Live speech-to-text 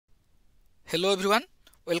Hello everyone,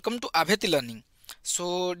 welcome to Aveti Learning.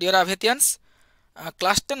 So dear Avetians,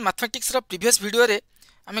 class 10 mathematics रा previous video रे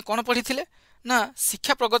आमे कोन पढ़ी थिले ना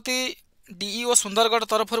शिक्षा प्रगति डीईओ सुंदरगढ़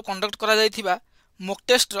तरफ कंडक्ट करा जाइथिबा मॉक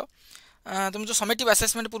टेस्ट रो तुम जो समेटिव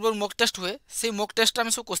असेसमेंट पूर्व मॉक टेस्ट हुए से मॉक टेस्ट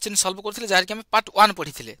आमे सब क्वेश्चन सॉल्व करथिले जार कि आमे पार्ट 1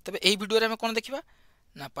 पढ़ी थिले तबे एही वीडियो रे आमे कोन देखिबा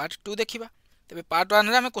ना पार्ट 2 देखिबा तबे पार्ट 1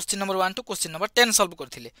 रे आमे question number 1 to question number 10 solve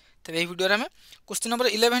करथिले तबे एही वीडियो रे आमे question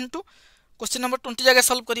number 11 to question number 20 जाके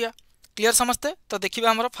सॉल्व करिया क्लियर समझते तो देखिबा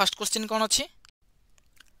हमर फर्स्ट क्वेश्चन कोन अछि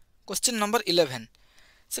क्वेश्चन नंबर 11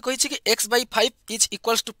 से कहि छि कि x by 5 is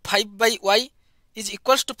equals to 5 by y is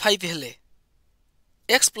equals to 5 हेले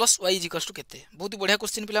x plus y is equals to केते बहुत बढ़िया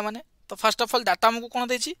क्वेश्चन पिला माने तो फर्स्ट ऑफ ऑल डाटा हमको कोन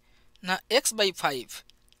दै छि ना x by 5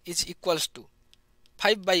 is equals to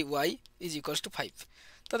 5 by y is equals to 5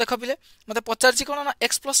 तो देखो पिले मते पचार छि कोन ना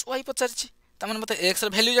x plus y पचार छि त माने मते x र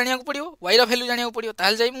वैल्यू जानिया को पड़ियो y र वैल्यू जानिया को पड़ियो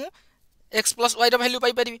ताल जाई मु x plus y र वैल्यू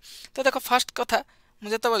पाई परिबी तो देखो फर्स्ट कथा मु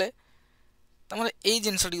जते बेले तमरे एई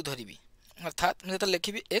जिंसडी धरिबी अर्थात मुझे तो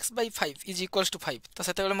लिखी x by 5 is equals to 5 तो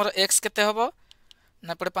सेते बेले मोर x केते हबो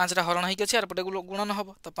ना पड़े 5 रा हरण हिके छै आर पड़े गुणन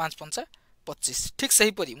हबो तो 5 5 25 ठीक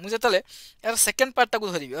सही परी मुझे तले यार सेकंड पार्ट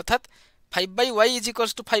टाको धरिबी अर्थात 5 by y is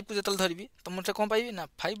equals to 5 जेतल धरिबी तो मुझे कोन पाइबी ना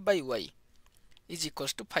 5 by y is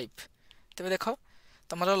equals to 5 तबे देखो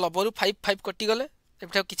तमरो लबरु 5 5 कटि गले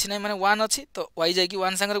एटा किछि नै माने 1 अछि तो y जाय कि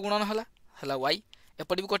 1 संगे गुणन हला y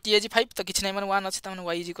एपडी भी कटि जाय 5 तो किछि नै माने 1 अछि त माने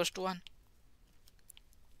y इज इक्वल्स टू 1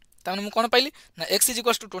 ताने मु कोन पाइली ना x is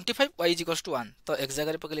equals to 25 y is equals to 1 तो x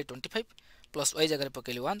जगह रे पकेली 25 प्लस y जगह रे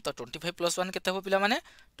पकेली 1 तो 25 प्लस 1 केते हो पिला माने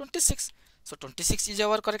 26 सो 26 is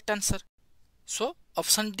our correct answer so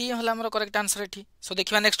option D हला हमर करेक्ट आंसर एठी सो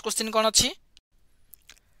देखिबा नेक्स्ट क्वेश्चन कोन अछि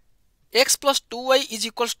x plus 2y is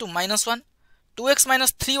equals to -1 2x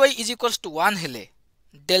minus 3y is equals to 1 हेले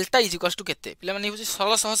डेल्टा इज इक्वल्स टू केते पिला माने होछि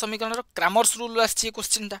सरल सह समीकरण रो क्रैमर्स रूल आछि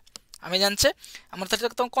क्वेश्चन ता हमें जानछे हमर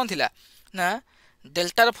तक तो कोन थिला ना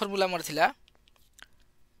डेल्टा रो फार्मूला हमर थिला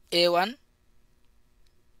a1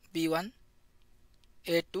 b1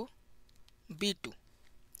 a2 b2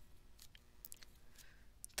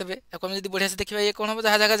 तबे एको हम यदि बढ़िया से देखिबा ये कोन हो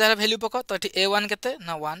जहा जगह जहा वैल्यू पको तो एठी a1 केते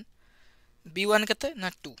ना 1 b1 केते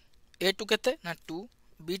ना 2 a2 केते ना 2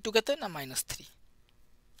 b2 केते ना -3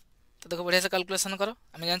 तो देखो बढ़िया से कैलकुलेशन करो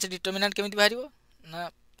हमें जान से डिटरमिनेंट केमिति बाहरिबो ना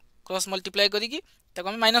क्रॉस मल्टीप्लाई करी की तको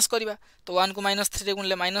हम माइनस करबा तो 1 को -3 रे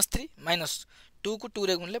गुणले -3 -2 को 2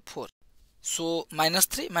 रे गुणले 4 सो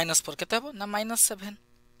 -3 -4 केते हो ना -7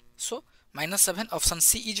 सो -7 option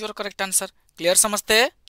C is your correct answer clear समझते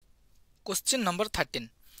क्वेश्चन नंबर 13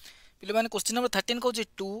 पिले माने क्वेश्चन नंबर 13 को जे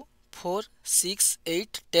 2 4 6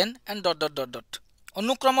 8 10 and dot dot dot dot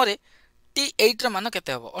अनुक्रम रे t8 र मान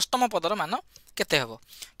केते हो अष्टम पद र मान केते हो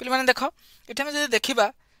पिले माने देखो एठे में जे देखिबा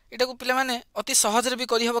एटा को पिले माने अति सहज रे भी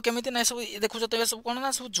करी हबो केमिति ना सब देखु जतो सब कोन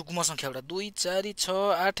ना सब जुग्म संख्या उडा 2 4 6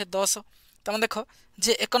 8 10 तमे देखो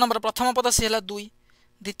जे एक नंबर प्रथम पद से हला 2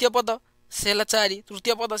 द्वितीय पद से हला 4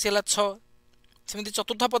 तृतीय पद से हला 6 सेमिति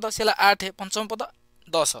चतुर्थ पद से हला 8 पंचम पद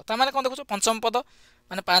 10 ता माने कोन देखो पंचम पद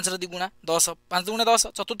माने 5 र द्विगुणा 10 5 दुगुणा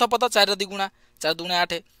 10 चतुर्थ पद 4 र द्विगुणा 4 दुगुणा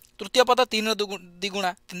 8 तृतीय पद 3 र द्विगुणा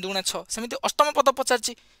 3 दुगुणा 6 सेमिति अष्टम पद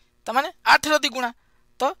पचारची ता माने 8 र द्विगुणा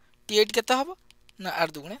तो t8 केते हबो ना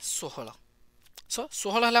 8 दुगुणे 16 सो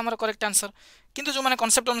 16 हला हमर करेक्ट आंसर किंतु जो माने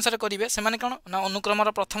कांसेप्ट अनुसार करिवे से माने कोन ना अनुक्रम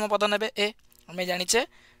र प्रथम पद नेबे a हमें जानिचे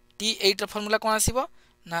t8 र फार्मूला कोन आसीबो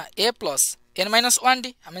ना a plus n minus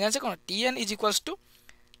 1d हमें जानिचे कोन tn is equals to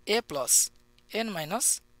a plus n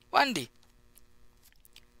minus 1d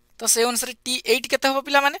तो से अनुसार t8 केते हो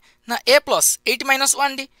पिला माने ना a plus 8 minus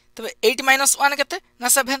 1d तबे 8 minus 1 केते ना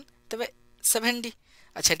 7 तबे 7d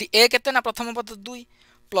अच्छा डी a केते ना प्रथम पद 2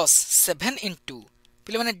 प्लस 7 into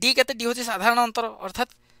पिले माने d केते d होची साधारण अंतर अर्थात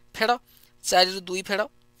फेड़ 4 रु 2 फेड़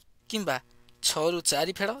किंबा 6 रु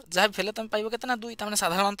 4 फेड़ जहा फेले तुम पाइबो केते ना 2 त माने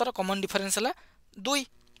साधारण अंतर कॉमन डिफरेंस हला 2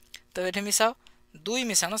 तबे एठे मिसाओ 2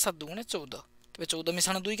 मिसानो 7 दुगुणे 14 तबे 14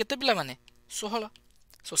 मिसानो 2 केते पिला माने 16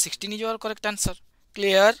 सो 16 is your correct answer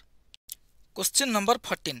clear question number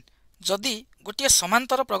 14 जदि गोटिए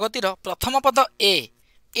समांतर प्रगतिर प्रथम पद a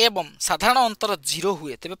एवं साधारण अंतर 0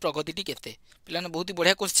 हुए तबे प्रगतिटी केते पिलाने बहुत ही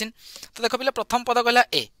बढ़िया क्वेश्चन तो देखो पिला प्रथम पद कहला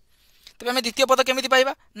a तबे हमें द्वितीय पद केमिति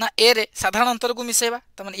पाइबा ना a रे साधारण अंतर को मिसेबा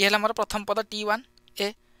त माने ए हला हमर प्रथम पद t1 a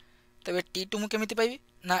तबे t2 मु केमिति पाइबी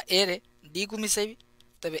ना a रे d को मिसेबी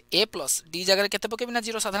तबे a प्लस d जगह रे केते पकेबी ना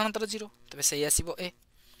 0 साधारण अंतर 0 तबे सही आसीबो a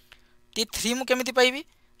t3 मु केमिति पाइबी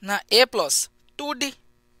ना a प्लस 2d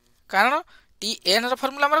कारण tn र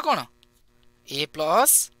फार्मूला हमर कोन a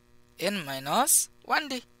plus n minus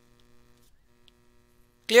 1d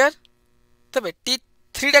clear तबे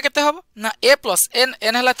t3 डा केते हबो ना a प्लस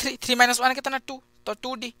n हला 3 3 माइनस 1 केते ना 2 तो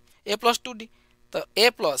 2d a प्लस 2d तो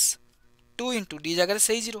a प्लस 2 इंटू डी जगह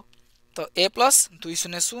से 0 तो ए प्लस 2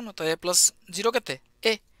 शून्य 0 तो ए प्लस 0 केते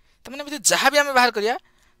ए तो माने जहाँ भी आम बाहर करिया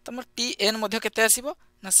तुम टी एन मध्य केते आसीबो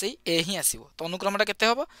ना सही ए ही आसीबो तो अनुक्रमटा केते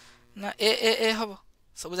हबो ना ए हबो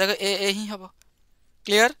सब जगह ए ही हबो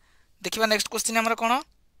क्लियर। देखिबा नेक्स्ट क्वेश्चन हमर कोन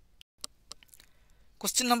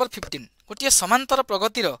क्वेश्चन नंबर 15 गोटे समांतर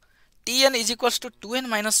प्रगतिर tn is equals to 2n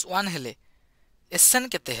minus 1 हेले एसएन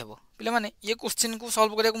केते हेबो पिले माने ये क्वेश्चन को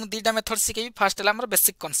सॉल्व करिया को दीटा मेथड सिकेबी फर्स्ट हला हमर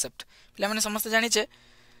बेसिक कांसेप्ट पिले माने समस्त जानि छे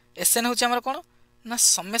एसएन होचे हमर कोन ना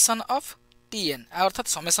समेशन ऑफ tn अर्थात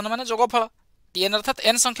समेशन माने जोगफल tn अर्थात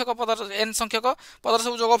n संख्यक पदर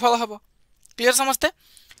सब जोगफल हबो क्लियर समस्त।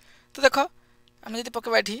 तो देखो हम जदि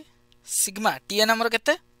पकेबा एठी सिग्मा tn हमर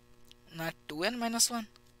केते ना 2n माइनस 1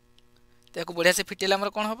 तो बढ़िया से फिटेला हमर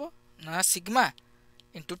कोन हबो ना sigma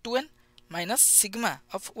into 2n minus sigma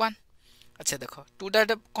of 1। अच्छा देखो 2टा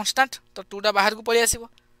कांस्टेंट तो 2टा बाहर को पळी आसीबो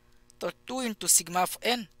तो 2 into sigma of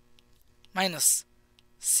n minus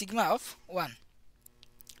sigma of 1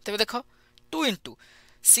 तबे देखो 2 इंटू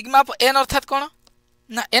सिग्मा ऑफ n अर्थात कोन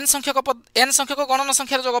ना n संख्यक गणन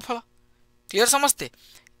संख्यार जोगफल क्लियर समझते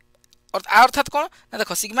और अर्थात कोन ना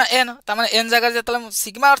देखो सिग्मा n ता माने n जगह जतले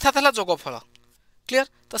सिग्मा अर्थात हला जोगफल क्लियर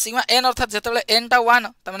तो सिग्मा n अर्थात जतले n टा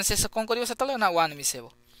 1 ता माने से कोन करियो सेतले ना 1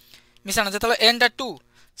 मिसेबो मिसाण जतले n टा 2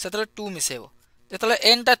 सेतले 2 मिसेबो जतले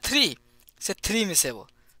n टा 3 से 3 मिसेबो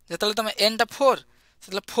जतले तमे n टा 4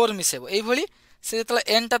 सेतले 4 मिसेबो एई भली से जतले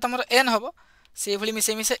n टा तमर n हबो से भली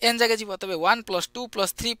मिसे n जगह जीवो तबे 1 + 2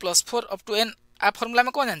 + 3 + 4 up to n uh formula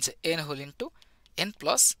में कोन जानछे n होल इनटू n +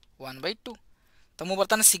 1/2 तो मु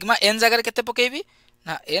बर्तन सिग्मा n जगह केते पकेबी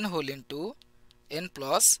ना n whole into n +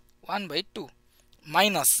 1/2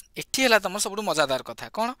 minus एठी हला तमर सबडू मजादार कथा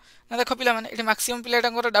कोन ना देखो पिला माने एठी मैक्सिमम पिला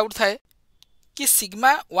डंगर डाउट थाए कि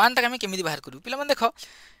सिग्मा 1 टा हम केमिति बाहर करू पिला माने देखो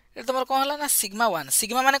ए तमर कोन हला ना सिग्मा 1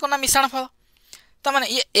 सिग्मा माने कोन ना मिश्रण फल त माने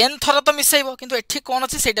ये n थर तो मिसैबो किंतु एठी कोन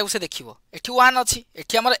अछि सेटा से देखिबो एठी 1 अछि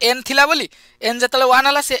एठी हमर n थिला बोली n जतले 1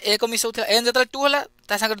 हला से 1 मिसौथिला n जतले 2 हला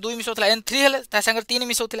ता संगे 2 मिसौथिला n 3 हला ता संगे 3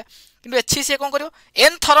 मिसौथिला किंतु एठी से कोन करिवो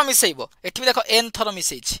n थर मिसैबो एठी भी देखो n थर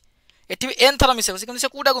मिसैछि एठी भी n थर मिसेबो किंतु से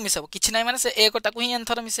कोटा को मिसेबो किछि नै माने से एक टा को ही n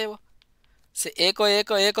थर मिसेबो से 1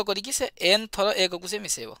 1 1 करी कि से n थर 1 को से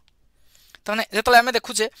मिसेबो त माने जतले हमें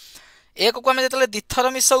देखु छे 1 को हमें जतले दि थर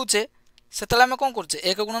मिसौचे सेतले हमें कोन करछे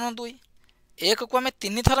 1 गुणन 2 1 को हमें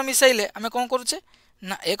 3 थर मिसैले हमें कोन करछे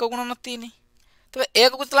ना 1 गुणन 3 तबे 1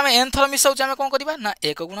 को जतले हमें n थर मिसौचे हमें कोन करबा ना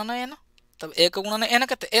 1 गुणन n तब 1 गुणन n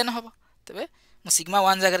केते n हबो तबे म सिग्मा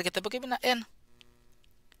 1 जगह केते पकेबी ना n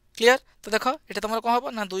क्लियर। तो देखो एटा तमर कोन हबो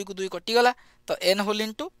ना 2 को 2 कटि गला तो n होल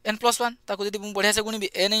इनटू n + 1 ताको जदी मु बढ़िया से गुणीबी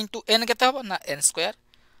n इंटू n केते हबो ना n square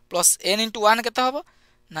plus n into 1 केते हबो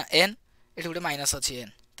ना n एठी गुटे माइनस अछि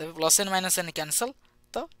n तबे plus n minus n cancel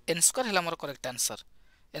तो n स्क्वायर हला हमर correct answer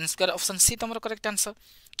n square option C तमर करेक्ट आंसर।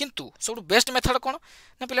 किंतु सब बेस्ट मेथड कोन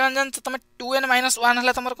ना पिले जान तमे 2n - 1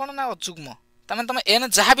 हला तमर कोन ना अजुग्म तमे तमे n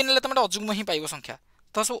जहा भी नेले तमे अजुग्म ही पाइबो संख्या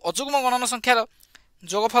तो सब अजुग्म गणन संख्यार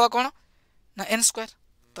जोगफल कोन ना n स्क्वायर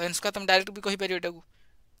तो n स्क्वायर तुम डायरेक्ट भी कहि परियो एटा को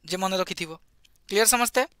जे मन रखिथिबो क्लियर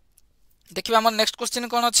समझते। देखिबा हमर नेक्स्ट क्वेश्चन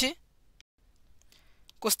कोन अछि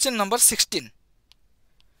क्वेश्चन नंबर 16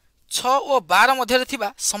 6 और 12 मध्य रे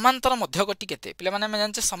थिबा समांतर मध्यकटी केते पिले माने हम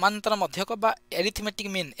जानचे समांतर मध्यक बा एरिथमेटिक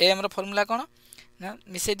मीन ए हमर फार्मूला कोन ना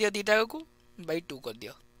मिसे दियो दीटा को बाय 2 कर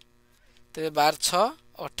दियो तबे 12 6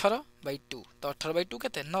 18/2 तो 18/2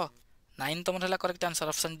 केते 9 9 तमर हला correct answer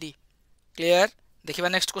option D clear. देखिबा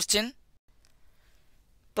नेक्स्ट क्वेश्चन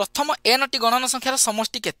प्रथम n टी गणन संख्यार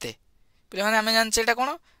समष्टि केते पिले माने हम जानचे एटा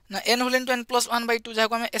कोन ना n होल इनटू n + 1/2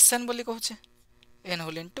 जाको हम sn बोली कहूचे n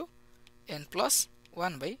होल इनटू n +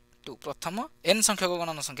 1/2 प्रथम n संख्यक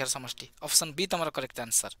गणन संख्यार समष्टि ऑप्शन बी तमर करेक्ट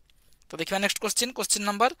आंसर। तो देखिबा next question question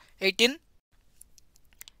number 18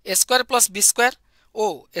 a² + b² ओ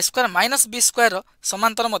a² - b²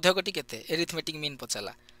 समांतर मध्यकटी केते एरिथमेटिक मीन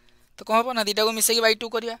पचाला तो कोन हबो ना दीटा को मिसे के बाय 2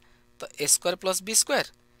 करिया तो a² + b²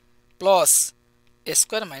 plus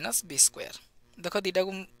a² - b² देखो दीटा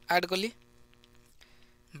को ऐड कली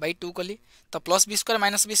बाय 2 कली तो प्लस b²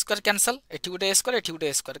 - b² कैंसिल एठी गुटे a² एठी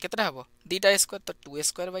गुटे a² केतरा हबो दीटा a² तो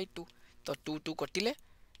 2a²/2 तो 2 2 कटिले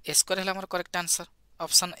a² हला हमर correct answer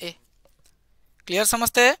option A clear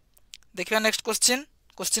समझते। देखिबा नेक्स्ट क्वेश्चन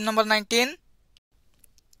क्वेश्चन नंबर 19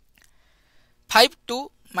 5 2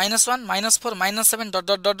 -1 -4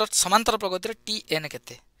 -7 ... समांतर प्रगति रे tn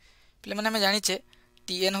केते पिले माने हम जानि छे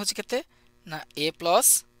tn होछि केते ना a +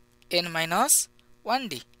 n -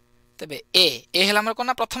 1d तबे a हला हमर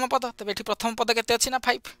कोना प्रथम पद तबे एठी प्रथम पद केते अछि ना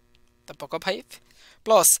 5 त पक 5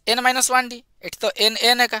 प्लस n - 1d एठी तो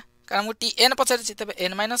n एका कारण मु tn पछारि छि तबे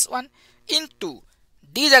n - 1 इनटू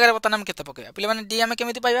d जगह रे बतन हम केते पकेबा पिले माने d हम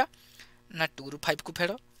केमिति पाइबा ना 2 रु 5 को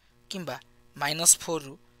फेडो किंबा -4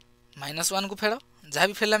 रु -1 को फेड़ जहाँ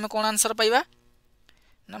भी फेरले आम कौन आंसर पाइबा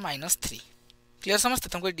ना -3 क्लियर समझते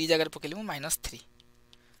तुमको डी जगह पकेली मु -3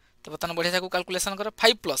 तो बर्तमान बढ़िया को कैलकुलेशन कर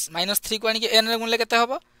 5 प्लस -3 को आनिक n रे गुणले केते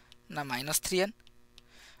हबो ना -3n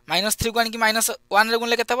 -3 को आनिक -1 रे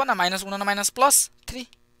गुणले केते हबो ना माइनस गुणन माइनस प्लस 3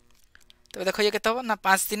 तो देखो ये केते हबो ना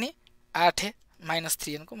 5 3 8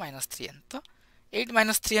 -3n को -3n तो 8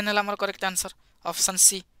 -3n है हमर करेक्ट आंसर ऑप्शन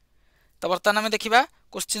सी। तो बर्तमान आम देखा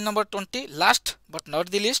question number 20 last but not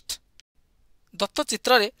the list Dutt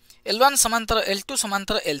चित्र रे L1 समांतर L2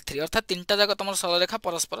 समांतर L3 अर्थात तीनटा जाक तुम सरलरेखा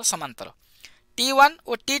परस्पर समांतर T1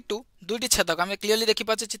 और T2 दुईटी छेदक आम क्लीयरली देखि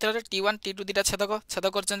पाछे चित्र रे T1 T2 दुईटा छेदक छेद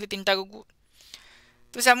करछन्ती तीनटा को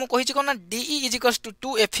तो से हमु कहिछि कोन ना DE =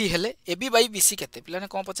 2FE हेले AB बाय BC केते पिलाने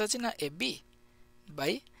कोन पछाछि ना AB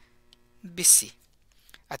बाय BC।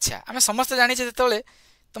 अच्छा आम समस्त जानि छे जेतले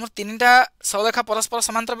तुम तीनटा सरलरेखा परस्पर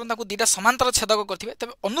समांतर ताकू दुईटा समांतर छेदक करथिबे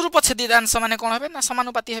तबे अनुरूप छेदितांश माने कोन हेबे ना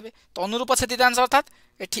समानुपाती हेबे तो अनुरूप छेदितांश अर्थात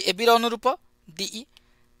एठी AB रो अनुरूप DE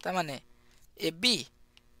ता माने AB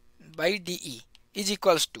बाय DE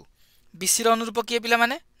 = BC रो अनुरूप किए पिला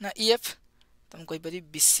माने ना EF तुम कहि परि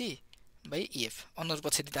BC बाय EF अनुरूप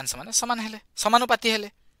छेदितांश माने समान हेले समानुपाती हेले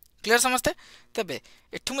क्लियर समझते तबे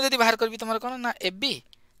एठु मु जदी बाहर करबी तमर कोन ना AB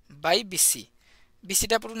बाय BC BC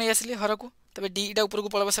टा पर नै आसली हरकू तबे DE टा ऊपर को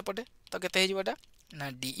पळबो सेपटे तो केते हे जिवटा ना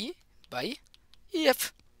DE बाय EF।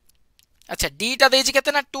 अच्छा DE टा देछि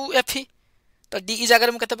केते ना 2FE तो DE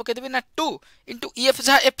जगह मु केते पके देबी ना 2 * EF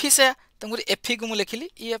जहा FE से तंगुरी FE को मु लिखिली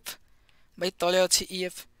EF बाय तळे अछि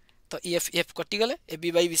EF तो EF कटि गले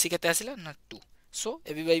AB बाय BC केते आसिला ना 2 सो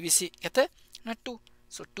AB बाय BC केते ना 2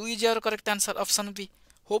 सो 2 is your correct answer option B.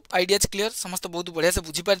 Hope ideas clear समस्त बहुत बढ़िया से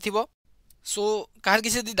बुझी पारथिबो सो कहार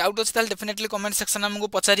किसी डाउट अछि ताल डेफिनेटली कमेंट सेक्शन में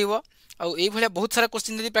पचारिबो आउ एई भलिया बहुत सारा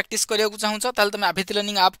क्वेश्चन यदि प्रैक्टिस करिया को चाहूछ ताल तुम Aveti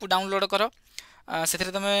Learning ऐप को डाउनलोड करो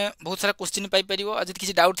सेथरे तुम बहुत सारा क्वेश्चन पाई परिबो यदि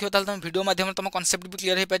किसी डाउट थियो ताल तुम वीडियो माध्यम तुम कांसेप्ट भी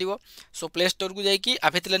क्लियर हे परिबो सो प्ले स्टोर को जाई कि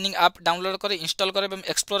Aveti Learning ऐप डाउनलोड कर इंस्टॉल कर एवं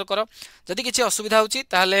एक्सप्लोर कर जदि किसी असुविधा होची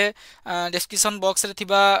ताले डिस्क्रिप्शन बॉक्स रे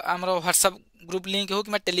थिबा हमरो व्हाट्सएप ग्रुप लिंक हो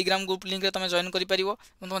कि टेलीग्राम ग्रुप लिंक रे तुम जॉइन करि परिबो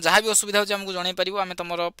तुम जहां भी असुविधा होची हमको जणाई परिबो आमे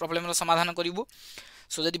तमरो प्रॉब्लम रो समाधान करिवो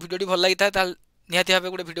सो जदि वीडियो भल लागि ताल निहाती भाव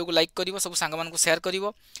गोटे वीडियो को लाइक करिवो सब सांग मान को शेयर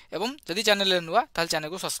करिवो एवं जदि चैनल रे नुवा ताल चैनल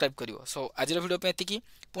को सब्सक्राइब करिवो सो आज रो वीडियो पे एतिकी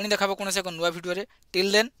पुणी देखाबो कोनसे एक नुवा वीडियो रे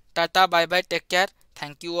till then tata bye bye take care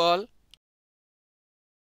thank you all.